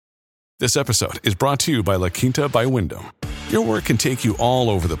This episode is brought to you by La Quinta by Wyndham. Your work can take you all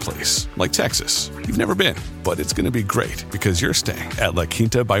over the place, like Texas. You've never been, but it's going to be great because you're staying at La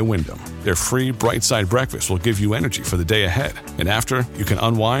Quinta by Wyndham. Their free Bright Side breakfast will give you energy for the day ahead. And after, you can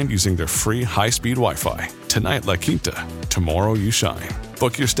unwind using their free high-speed Wi-Fi. Tonight, La Quinta. Tomorrow, you shine.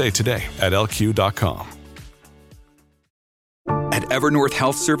 Book your stay today at lq.com. At Evernorth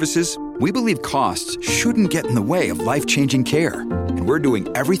Health Services, we believe costs shouldn't get in the way of life-changing care. And we're doing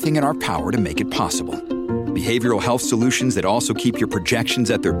everything in our power to make it possible. Behavioral health solutions that also keep your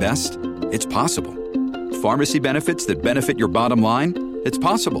projections at their best? It's possible. Pharmacy benefits that benefit your bottom line? It's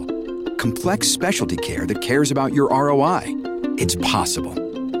possible. Complex specialty care that cares about your ROI? It's possible.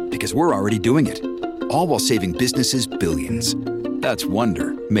 Because we're already doing it. All while saving businesses billions. That's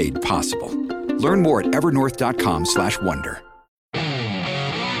Wonder made possible. Learn more at evernorth.com/wonder.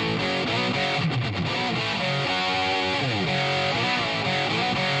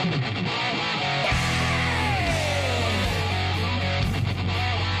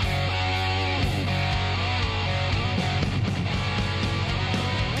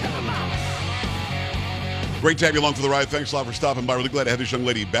 Great to have you along for the ride. Thanks a lot for stopping by. Really glad to have this young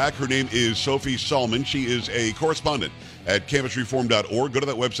lady back. Her name is Sophie Salmon. She is a correspondent at campusreform.org. Go to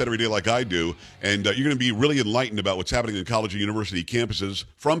that website every day like I do, and you're going to be really enlightened about what's happening in college and university campuses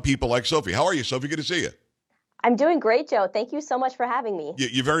from people like Sophie. How are you, Sophie? Good to see you. I'm doing great, Joe. Thank you so much for having me.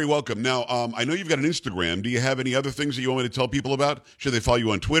 You're very welcome. Now, I know you've got an Instagram. Do you have any other things that you want me to tell people about? Should they follow you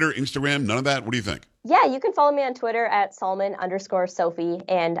on Twitter, Instagram, none of that? What do you think? Yeah, you can follow me on Twitter at Salmon_Sophie,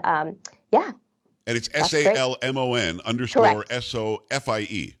 and yeah. And it's SALMON underscore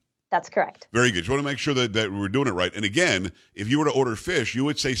SOFIE. That's correct. Very good. Just want to make sure that we're doing it right. And again, if you were to order fish, you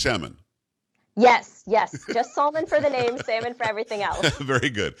would say salmon. Yes. Just salmon for the name, salmon for everything else. Very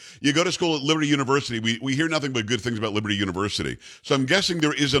good. You go to school at Liberty University. We hear nothing but good things about Liberty University. So I'm guessing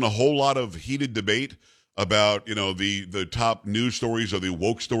there isn't a whole lot of heated debate about, the top news stories or the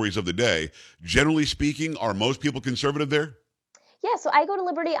woke stories of the day. Generally speaking, are most people conservative there? Yeah, so I go to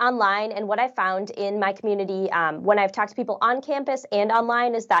Liberty Online, and what I found in my community when I've talked to people on campus and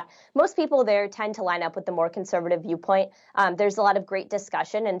online is that most people there tend to line up with the more conservative viewpoint. There's a lot of great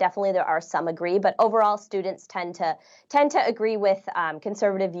discussion, and definitely there are some agree, but overall students tend to agree with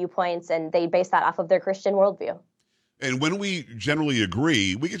conservative viewpoints, and they base that off of their Christian worldview. And when we generally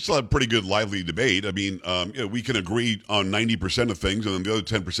agree, we can still have pretty good, lively debate. I mean, we can agree on 90% of things, and then the other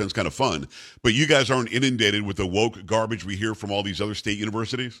 10% is kind of fun. But you guys aren't inundated with the woke garbage we hear from all these other state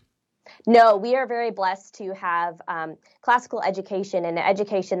universities? No, we are very blessed to have classical education and an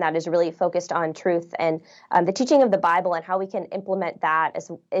education that is really focused on truth and the teaching of the Bible and how we can implement that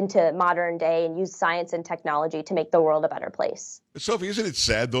into modern day and use science and technology to make the world a better place. Sophie, isn't it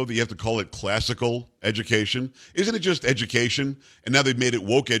sad, though, that you have to call it classical education? Isn't it just education? And now they've made it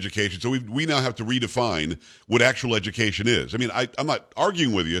woke education. So we now have to redefine what actual education is. I mean, I'm not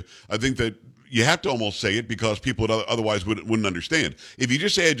arguing with you. I think that you have to almost say it because people otherwise wouldn't understand. If you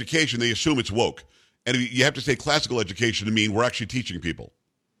just say education, they assume it's woke. And you have to say classical education to mean we're actually teaching people.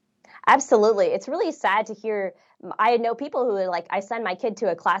 Absolutely. It's really sad to hear. I know people who are like, I send my kid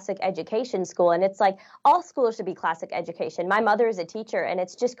to a classic education school, and it's like all schools should be classic education. My mother is a teacher, and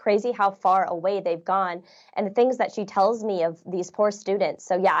it's just crazy how far away they've gone and the things that she tells me of these poor students.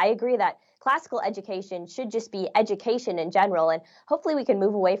 So yeah, I agree that classical education should just be education in general, and hopefully we can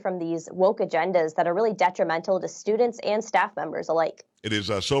move away from these woke agendas that are really detrimental to students and staff members alike. It is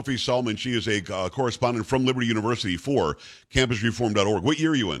Sophie Salmon. She is a correspondent from Liberty University for campusreform.org. What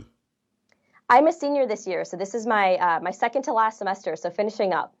year are you in? I'm a senior this year, so this is my second to last semester, so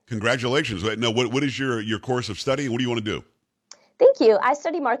finishing up. Congratulations. Now, what is your course of study, and what do you want to do? Thank you. I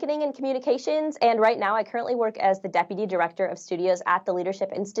study marketing and communications, and right now I currently work as the Deputy Director of Studios at the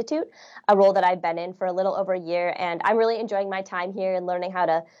Leadership Institute, a role that I've been in for a little over a year, and I'm really enjoying my time here and learning how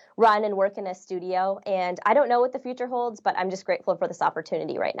to run and work in a studio, and I don't know what the future holds, but I'm just grateful for this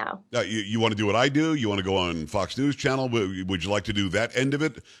opportunity right now. You want to do what I do? You want to go on Fox News Channel? Would you like to do that end of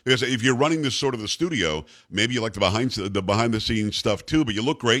it? Because if you're running this sort of the studio, maybe you like the behind-the-scenes stuff too, but you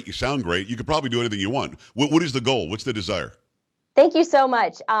look great, you sound great, you could probably do anything you want. What is the goal? What's the desire? Thank you so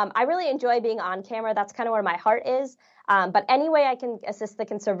much. I really enjoy being on camera. That's kind of where my heart is. But any way I can assist the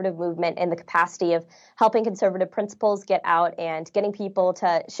conservative movement in the capacity of helping conservative principles get out and getting people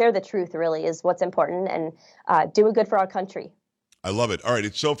to share the truth really is what's important and doing good for our country. I love it. All right.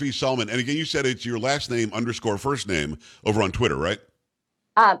 It's Sophie Salmon. And again, you said it's your last name _ first name over on Twitter, right?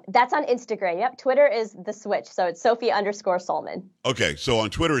 That's on Instagram. Yep. Twitter is the switch. So it's Sophie _ Salmon. Okay. So on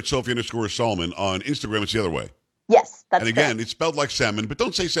Twitter, it's Sophie _ Salmon. On Instagram, it's the other way. Yes, that's And again, correct. It's spelled like salmon, but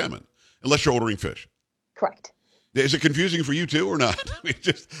don't say salmon unless you're ordering fish. Correct. Is it confusing for you too, or not? I mean,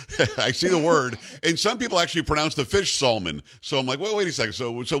 just I see the word, and some people actually pronounce the fish salmon. So I'm like, well, wait a second.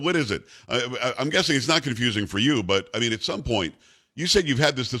 So what is it? I'm guessing it's not confusing for you, but I mean, at some point, you said you've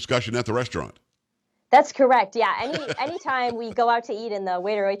had this discussion at the restaurant. That's correct. Yeah. Anytime we go out to eat and the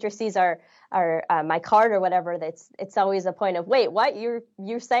waiter or waitress sees our my card or whatever, it's always a point of, wait, what,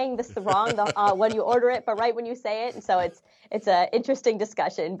 you're saying this wrong when you order it, but right when you say it. And so it's an interesting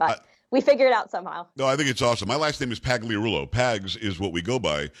discussion, but we figure it out somehow. No, I think it's awesome. My last name is Pagliarulo. Pags is what we go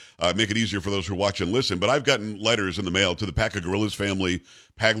by. Make it easier for those who watch and listen. But I've gotten letters in the mail to the Pack of Gorillas family,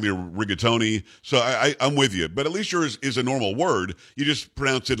 Paglia Rigatoni. So I'm with you. But at least yours is a normal word. You just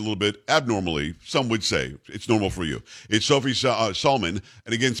pronounce it a little bit abnormally, some would say. It's normal for you. It's Sophie Salmon,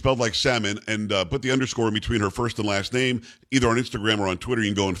 and again, spelled like salmon, and put the underscore in between her first and last name, either on Instagram or on Twitter.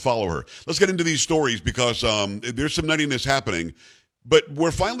 You can go and follow her. Let's get into these stories because there's some nuttiness happening. But we're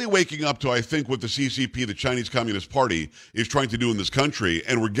finally waking up to, I think, what the CCP, the Chinese Communist Party, is trying to do in this country,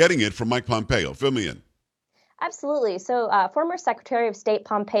 and we're getting it from Mike Pompeo. Fill me in. Absolutely. So former Secretary of State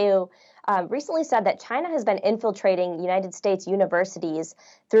Pompeo recently said that China has been infiltrating United States universities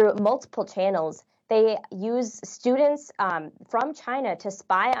through multiple channels. They use students from China to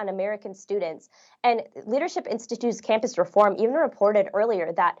spy on American students. And Leadership Institute's Campus Reform even reported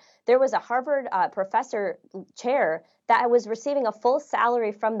earlier that there was a Harvard professor chair that was receiving a full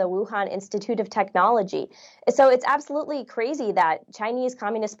salary from the Wuhan Institute of Technology. So it's absolutely crazy that Chinese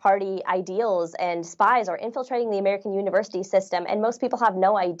Communist Party ideals and spies are infiltrating the American university system, and most people have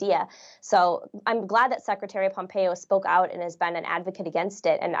no idea. So I'm glad that Secretary Pompeo spoke out and has been an advocate against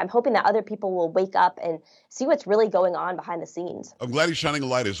it, and I'm hoping that other people will wake up and see what's really going on behind the scenes. I'm glad he's shining a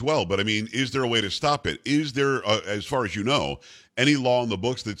light as well, but I mean, is there a way to stop it? Is there, as far as you know, any law in the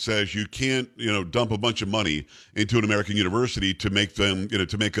books that says you can't, dump a bunch of money into an American university to make them,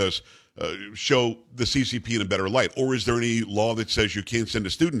 to make us show the CCP in a better light? Or is there any law that says you can't send a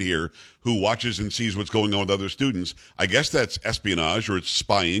student here who watches and sees what's going on with other students? I guess that's espionage, or it's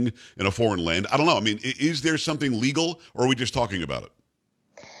spying in a foreign land. I don't know. I mean, is there something legal, or are we just talking about it?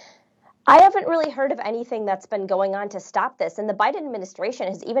 I haven't really heard of anything that's been going on to stop this, and the Biden administration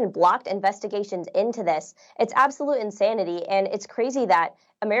has even blocked investigations into this. It's absolute insanity, and it's crazy that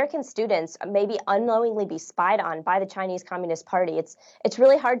American students maybe unknowingly be spied on by the Chinese Communist Party. It's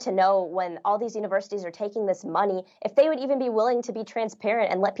really hard to know when all these universities are taking this money, if they would even be willing to be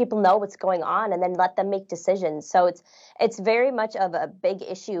transparent and let people know what's going on and then let them make decisions. So it's very much of a big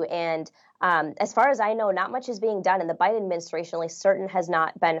issue, and as far as I know, not much is being done, and the Biden administration, at least certain, has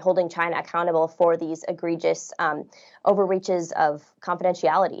not been holding China accountable for these egregious overreaches of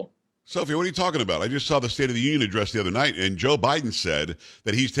confidentiality. Sophie, what are you talking about? I just saw the State of the Union address the other night, and Joe Biden said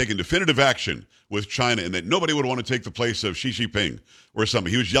that he's taken definitive action with China and that nobody would want to take the place of Xi Jinping or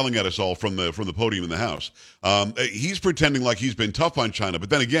something. He was yelling at us all from the podium in the House. He's pretending like he's been tough on China,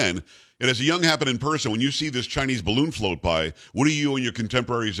 but then again, and as a young happening person, when you see this Chinese balloon float by, what do you and your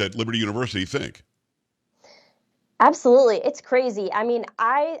contemporaries at Liberty University think? Absolutely. It's crazy. I mean,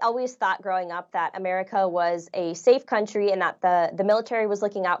 I always thought growing up that America was a safe country and that the military was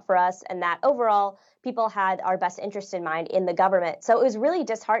looking out for us and that overall people had our best interest in mind in the government. So it was really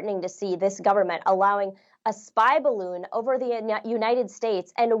disheartening to see this government allowing a spy balloon over the United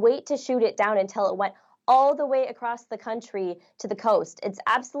States and wait to shoot it down until it went all the way across the country to the coast. It's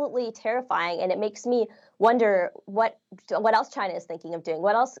absolutely terrifying, and it makes me wonder what else China is thinking of doing.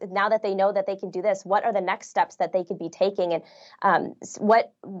 What else, now that they know that they can do this, what are the next steps that they could be taking, and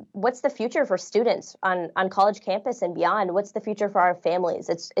what's the future for students on college campus and beyond? What's the future for our families?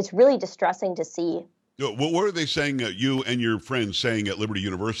 It's really distressing to see. What were they saying, you and your friends saying at Liberty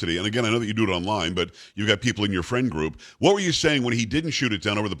University? And again, I know that you do it online, but you've got people in your friend group. What were you saying when he didn't shoot it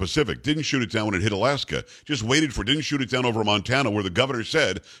down over the Pacific, didn't shoot it down when it hit Alaska, just waited for, didn't shoot it down over Montana where the governor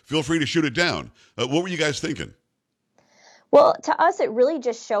said, feel free to shoot it down? What were you guys thinking? Well, to us, it really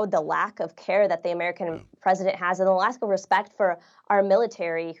just showed the lack of care that the American president has and the lack of respect for our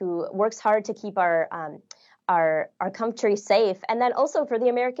military, who works hard to keep our country safe, and then also for the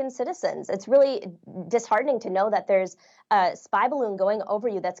American citizens. It's really disheartening to know that there's a spy balloon going over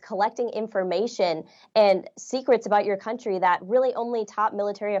you that's collecting information and secrets about your country that really only top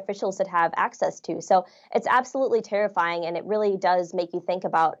military officials should have access to. So it's absolutely terrifying, and it really does make you think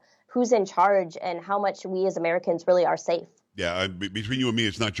about who's in charge and how much we as Americans really are safe. Yeah, between you and me,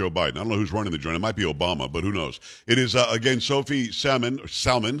 it's not Joe Biden. I don't know who's running the joint. It might be Obama, but who knows? It is, again, Sophie Salmon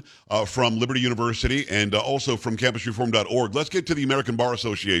from Liberty University and also from campusreform.org. Let's get to the American Bar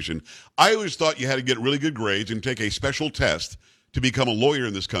Association. I always thought you had to get really good grades and take a special test to become a lawyer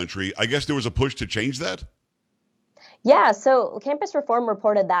in this country. I guess there was a push to change that? Yeah, so Campus Reform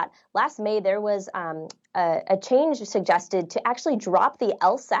reported that last May there was a change suggested to actually drop the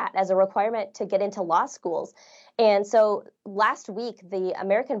LSAT as a requirement to get into law schools. And so last week, the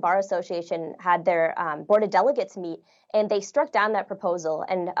American Bar Association had their Board of Delegates meet, and they struck down that proposal.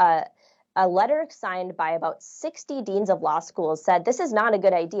 And a letter signed by about 60 deans of law schools said, this is not a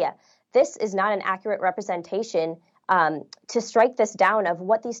good idea. This is not an accurate representation to strike this down of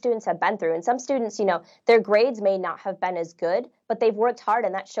what these students have been through. And some students, their grades may not have been as good, but they've worked hard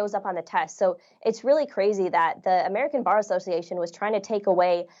and that shows up on the test. So it's really crazy that the American Bar Association was trying to take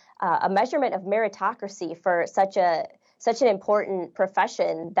away a measurement of meritocracy for such an important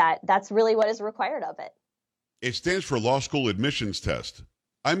profession that's really what is required of it. It stands for Law School Admissions Test.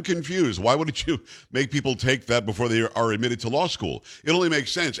 I'm confused. Why wouldn't you make people take that before they are admitted to law school? It only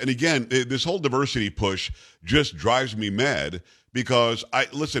makes sense. And again, this whole diversity push just drives me mad because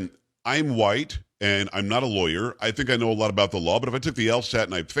I'm white and I'm not a lawyer. I think I know a lot about the law, but if I took the LSAT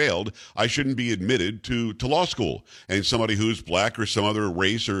and I failed, I shouldn't be admitted to law school. And somebody who's black or some other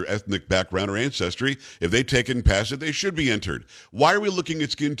race or ethnic background or ancestry, if they take it and pass it, they should be entered. Why are we looking at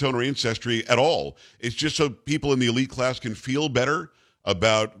skin tone or ancestry at all? It's just so people in the elite class can feel better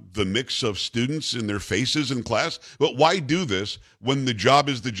about the mix of students in their faces in class. But why do this when the job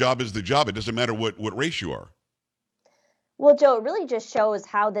is the job is the job? It doesn't matter what race you are. Well, Joe, it really just shows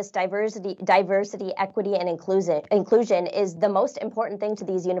how this diversity, equity, and inclusion is the most important thing to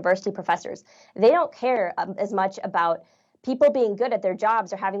these university professors. They don't care as much about people being good at their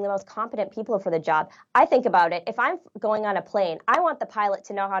jobs or having the most competent people for the job. I think about it. If I'm going on a plane, I want the pilot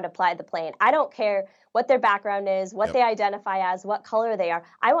to know how to fly the plane. I don't care what their background is, what they identify as, what color they are.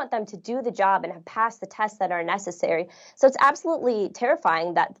 I want them to do the job and have passed the tests that are necessary. So it's absolutely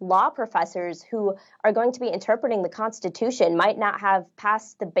terrifying that law professors who are going to be interpreting the Constitution might not have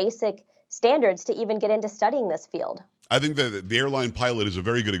passed the basic standards to even get into studying this field. I think that the airline pilot is a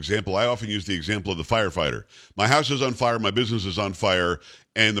very good example. I often use the example of the firefighter. My house is on fire, my business is on fire,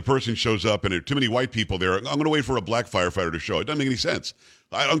 and the person shows up and there are too many white people there. I'm going to wait for a black firefighter to show. It doesn't make any sense.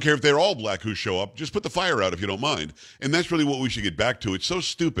 I don't care if they're all black who show up. Just put the fire out if you don't mind. And that's really what we should get back to. It's so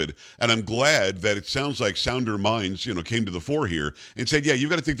stupid. And I'm glad that it sounds like sounder minds, came to the fore here and said, yeah, you've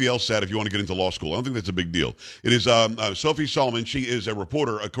got to take the LSAT if you want to get into law school. I don't think that's a big deal. It is Sophie Solomon. She is a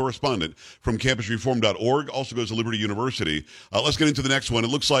reporter, a correspondent from campusreform.org, also goes to Liberty University. Let's get into the next one. It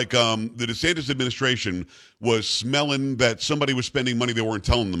looks like the DeSantis administration was smelling that somebody was spending money they weren't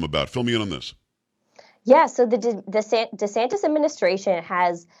telling them about. Fill me in on this. Yeah, so the DeSantis administration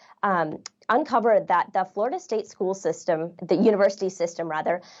has uncovered that the Florida state school system, the university system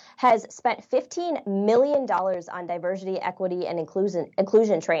rather, has spent $15 million on diversity, equity, and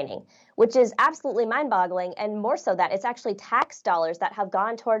inclusion training, which is absolutely mind-boggling, and more so that it's actually tax dollars that have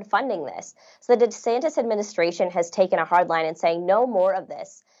gone toward funding this. So the DeSantis administration has taken a hard line and saying no more of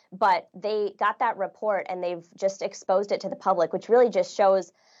this, but they got that report and they've just exposed it to the public, which really just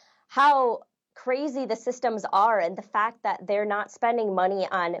shows how crazy the systems are and the fact that they're not spending money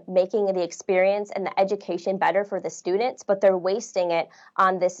on making the experience and the education better for the students, but they're wasting it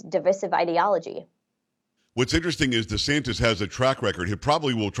on this divisive ideology. What's interesting is DeSantis has a track record. He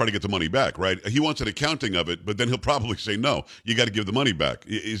probably will try to get the money back, right? He wants an accounting of it, but then he'll probably say, no, you got to give the money back.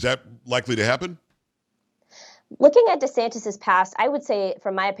 Is that likely to happen? Looking at DeSantis's past, I would say,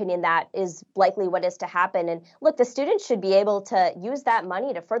 from my opinion, that is likely what is to happen. And look, the students should be able to use that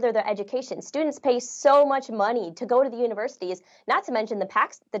money to further their education. Students pay so much money to go to the universities, not to mention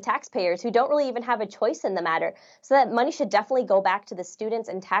the taxpayers who don't really even have a choice in the matter. So that money should definitely go back to the students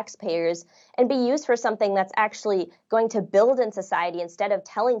and taxpayers and be used for something that's actually going to build in society instead of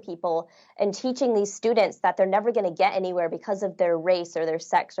telling people and teaching these students that they're never going to get anywhere because of their race or their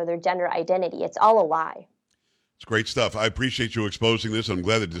sex or their gender identity. It's all a lie. It's great stuff. I appreciate you exposing this. I'm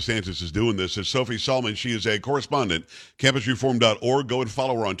glad that DeSantis is doing this. It's Sophie Solomon. She is a correspondent, campusreform.org. Go and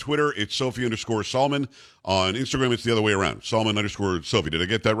follow her on Twitter. It's Sophie_Solomon. On Instagram, it's the other way around, Solomon_Sophie. Did I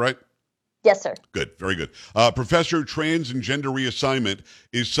get that right? Yes, sir. Good. Very good. Professor, trans and gender reassignment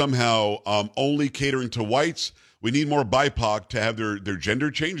is somehow only catering to whites. We need more BIPOC to have their gender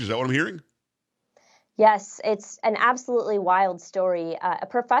change. Is that what I'm hearing? Yes, it's an absolutely wild story. A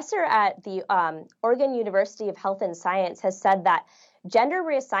professor at the Oregon University of Health and Science has said that gender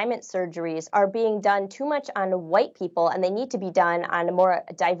reassignment surgeries are being done too much on white people, and they need to be done on a more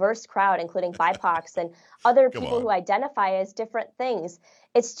diverse crowd, including BIPOCs and other people who identify as different things.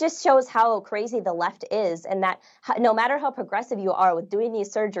 It just shows how crazy the left is, and that no matter how progressive you are with doing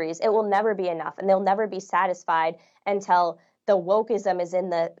these surgeries, it will never be enough, and they'll never be satisfied until the wokeism is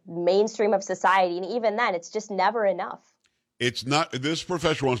in the mainstream of society. And even then, it's just never enough. It's not, this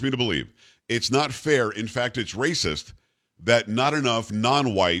professor wants me to believe, it's not fair. In fact, it's racist that not enough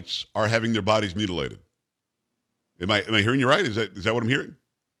non-whites are having their bodies mutilated. Am I hearing you right? Is that what I'm hearing?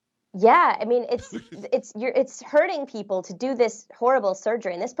 Yeah, I mean, it's hurting people to do this horrible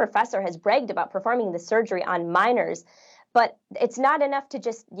surgery. And this professor has bragged about performing the surgery on minors. But it's not enough to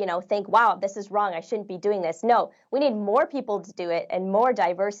just, think, wow, this is wrong. I shouldn't be doing this. No, we need more people to do it and more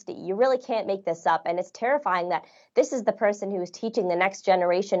diversity. You really can't make this up. And it's terrifying that this is the person who is teaching the next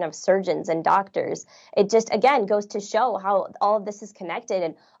generation of surgeons and doctors. It just, again, goes to show how all of this is connected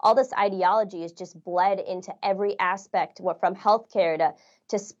and all this ideology is just bled into every aspect, from healthcare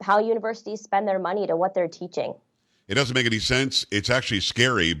to how universities spend their money to what they're teaching. It doesn't make any sense. It's actually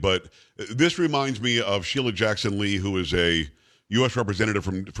scary, but this reminds me of Sheila Jackson Lee, who is a U.S. representative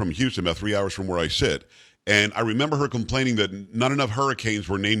from Houston, about 3 hours from where I sit. And I remember her complaining that not enough hurricanes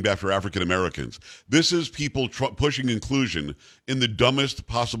were named after African Americans. This is people pushing inclusion in the dumbest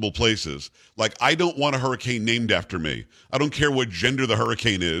possible places. Like, I don't want a hurricane named after me. I don't care what gender the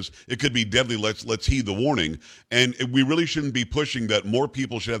hurricane is. It could be deadly. Let's heed the warning. And we really shouldn't be pushing that more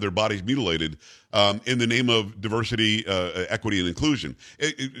people should have their bodies mutilated in the name of diversity, equity, and inclusion.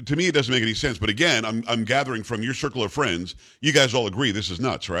 To me, it doesn't make any sense. But again, I'm gathering from your circle of friends, you guys all agree this is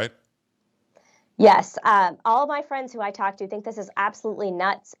nuts, right? Yes. All of my friends who I talk to think this is absolutely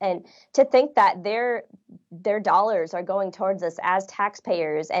nuts. And to think that their dollars are going towards this as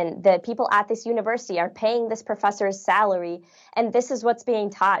taxpayers, and the people at this university are paying this professor's salary, and this is what's being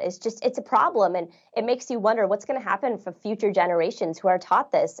taught, it's a problem. And it makes you wonder what's going to happen for future generations who are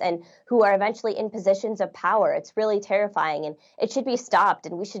taught this and who are eventually in positions of power. It's really terrifying, and it should be stopped.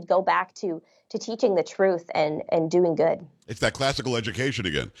 And we should go back to teaching the truth and doing good. It's that classical education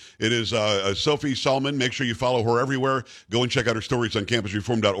again. It is Sophie Solomon. Make sure you follow her everywhere. Go and check out her stories on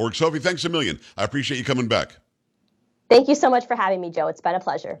campusreform.org. Sophie, thanks a million. I appreciate you coming back. Thank you so much for having me, Joe. It's been a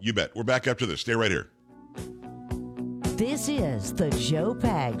pleasure. You bet. We're back after this. Stay right here. This is the Joe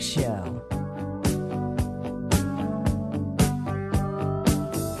Pags Show.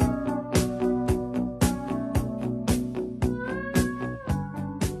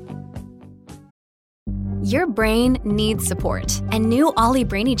 Your brain needs support, and new Ollie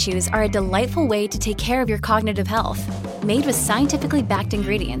Brainy Chews are a delightful way to take care of your cognitive health. Made with scientifically backed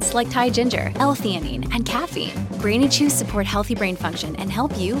ingredients like Thai ginger, L-theanine, and caffeine, Brainy Chews support healthy brain function and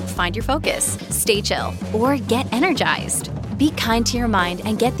help you find your focus, stay chill, or get energized. Be kind to your mind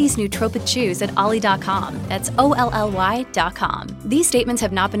and get these nootropic chews at ollie.com. That's OLLY.com. These statements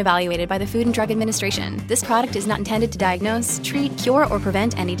have not been evaluated by the Food and Drug Administration. This product is not intended to diagnose, treat, cure, or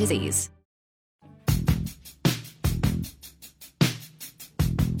prevent any disease.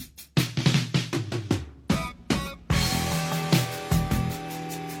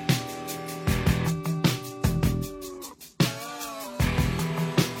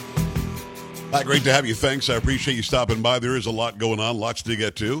 Hi, great to have you. Thanks. I appreciate you stopping by. There is a lot going on, lots to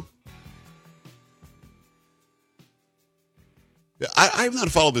get to. I have not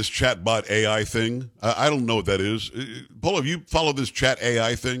followed this chatbot AI thing. I don't know what that is. Paul, have you followed this chat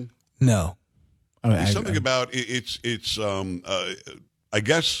AI thing? No. Something about it's I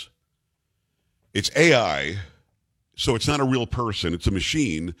guess it's AI, so it's not a real person. It's a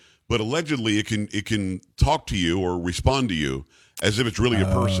machine, but allegedly it can talk to you or respond to you as if it's really a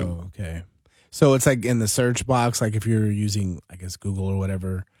person. Okay. So it's like in the search box, like if you're using, I guess, Google or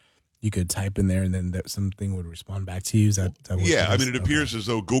whatever, you could type in there and then something would respond back to you. Is that what yeah, I mean, it appears as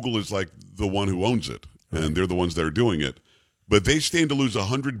though Google is like the one who owns it, and they're the ones that are doing it. But they stand to lose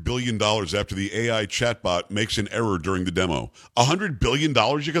 $100 billion after the AI chatbot makes an error during the demo. $100 billion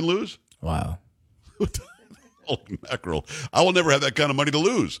you can lose? Wow. Holy mackerel. I will never have that kind of money to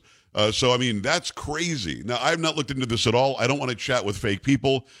lose. So, I mean, that's crazy. Now, I've not looked into this at all. I don't want to chat with fake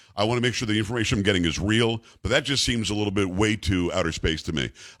people. I want to make sure the information I'm getting is real. But that just seems a little bit way too outer space to me.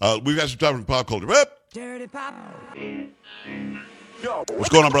 We've got some time for pop culture. Dirty Pop. What's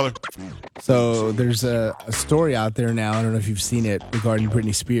going on, brother? So there's a story out there now. I don't know if you've seen it regarding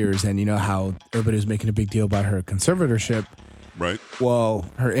Britney Spears. And you know how everybody was making a big deal about her conservatorship. Right. Well,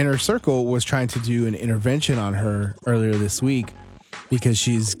 her inner circle was trying to do an intervention on her earlier this week because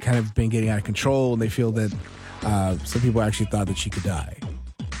she's kind of been getting out of control, and they feel that some people actually thought that she could die.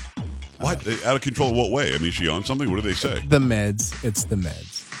 What? Out of control in what way? I mean, is she on something? What do they say? The meds. It's the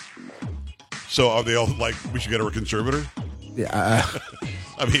meds. So are they all like, we should get her a conservator? Yeah.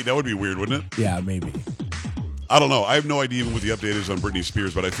 I mean, that would be weird, wouldn't it? Yeah, maybe. I don't know. I have no idea even what the update is on Britney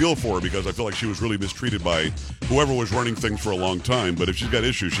Spears, but I feel for her because I feel like she was really mistreated by whoever was running things for a long time. But if she's got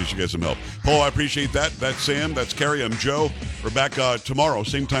issues, she should get some help. Paul, I appreciate that. That's Sam. That's Carrie. I'm Joe. We're back tomorrow,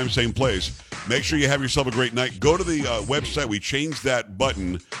 same time, same place. Make sure you have yourself a great night. Go to the website. We changed that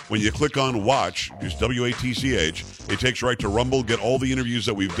button when you click on watch, just WATCH. It takes you right to Rumble. Get all the interviews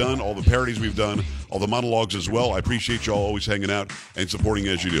that we've done, all the parodies we've done, all the monologues as well. I appreciate you all always hanging out and supporting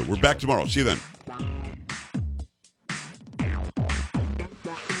as you do. We're back tomorrow. See you then.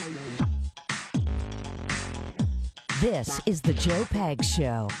 This is the Joe Pags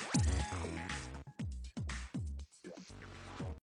Show.